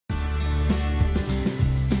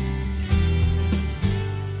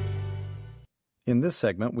In this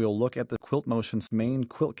segment, we'll look at the QuiltMotion's main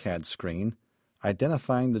QuiltCAD screen,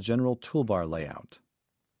 identifying the general toolbar layout.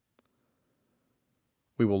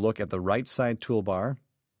 We will look at the right side toolbar,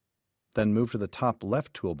 then move to the top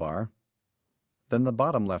left toolbar, then the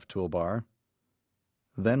bottom left toolbar,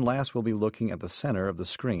 then last we'll be looking at the center of the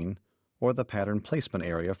screen, or the pattern placement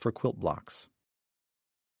area for quilt blocks.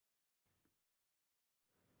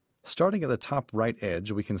 Starting at the top right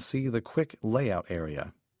edge, we can see the Quick Layout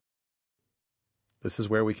area. This is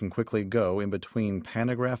where we can quickly go in between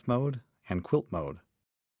pantograph mode and quilt mode.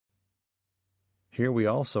 Here we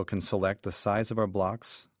also can select the size of our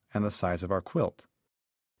blocks and the size of our quilt.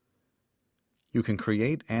 You can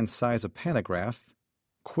create and size a pantograph,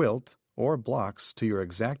 quilt, or blocks to your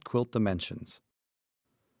exact quilt dimensions.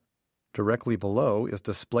 Directly below is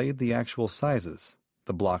displayed the actual sizes,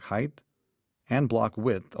 the block height, and block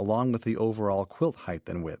width along with the overall quilt height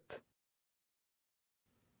and width.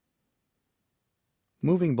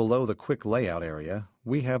 Moving below the Quick Layout area,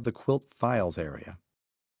 we have the Quilt Files area.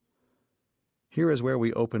 Here is where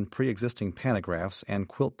we open pre-existing pantographs and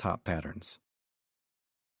quilt top patterns.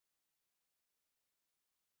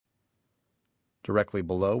 Directly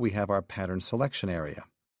below, we have our Pattern Selection area.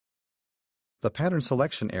 The Pattern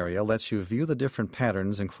Selection area lets you view the different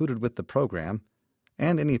patterns included with the program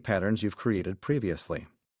and any patterns you've created previously.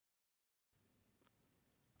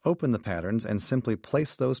 Open the patterns and simply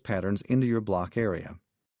place those patterns into your block area.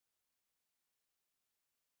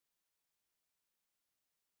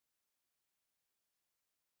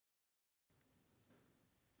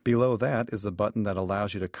 Below that is the button that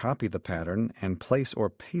allows you to copy the pattern and place or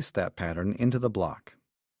paste that pattern into the block.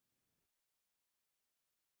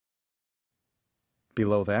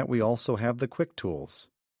 Below that, we also have the Quick Tools.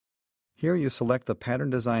 Here you select the pattern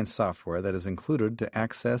design software that is included to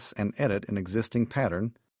access and edit an existing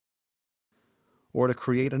pattern or to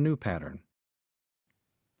create a new pattern.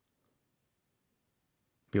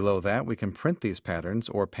 Below that, we can print these patterns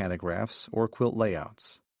or pantographs or quilt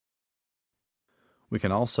layouts. We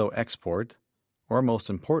can also export, or most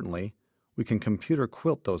importantly, we can computer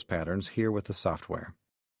quilt those patterns here with the software.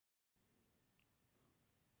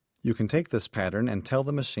 You can take this pattern and tell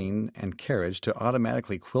the machine and carriage to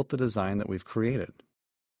automatically quilt the design that we've created.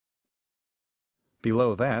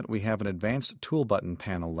 Below that, we have an advanced tool button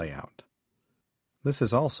panel layout. This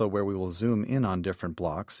is also where we will zoom in on different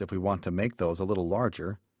blocks if we want to make those a little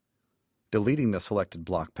larger, deleting the selected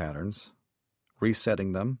block patterns,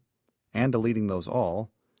 resetting them, and deleting those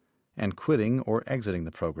all, and quitting or exiting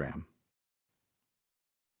the program.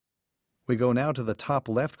 We go now to the top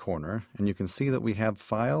left corner, and you can see that we have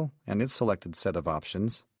File and its selected set of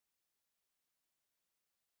options,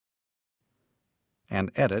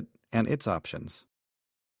 and Edit and its options.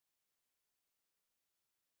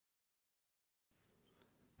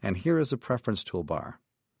 And here is a preference toolbar.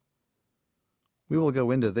 We will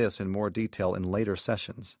go into this in more detail in later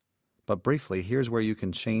sessions, but briefly, here's where you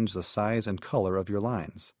can change the size and color of your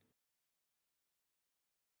lines.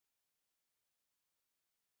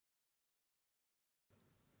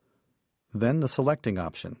 Then the selecting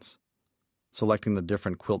options, selecting the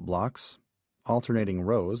different quilt blocks, alternating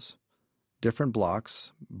rows, different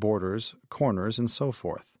blocks, borders, corners, and so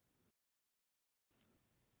forth.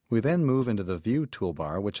 We then move into the View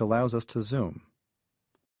toolbar, which allows us to zoom.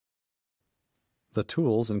 The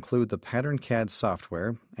tools include the PatternCAD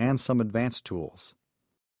software and some advanced tools.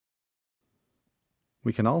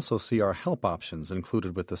 We can also see our help options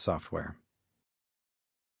included with the software.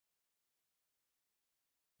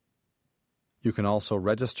 You can also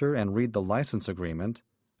register and read the license agreement,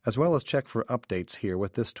 as well as check for updates here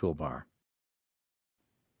with this toolbar.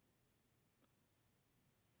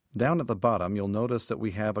 Down at the bottom, you'll notice that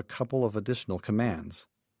we have a couple of additional commands.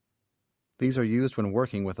 These are used when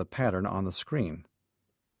working with a pattern on the screen.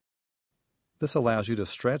 This allows you to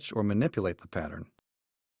stretch or manipulate the pattern.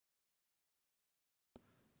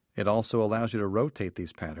 It also allows you to rotate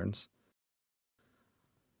these patterns,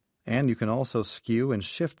 and you can also skew and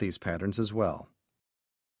shift these patterns as well.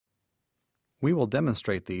 We will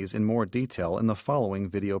demonstrate these in more detail in the following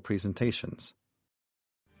video presentations.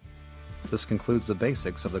 This concludes the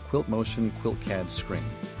basics of the QuiltMotion QuiltCAD screen.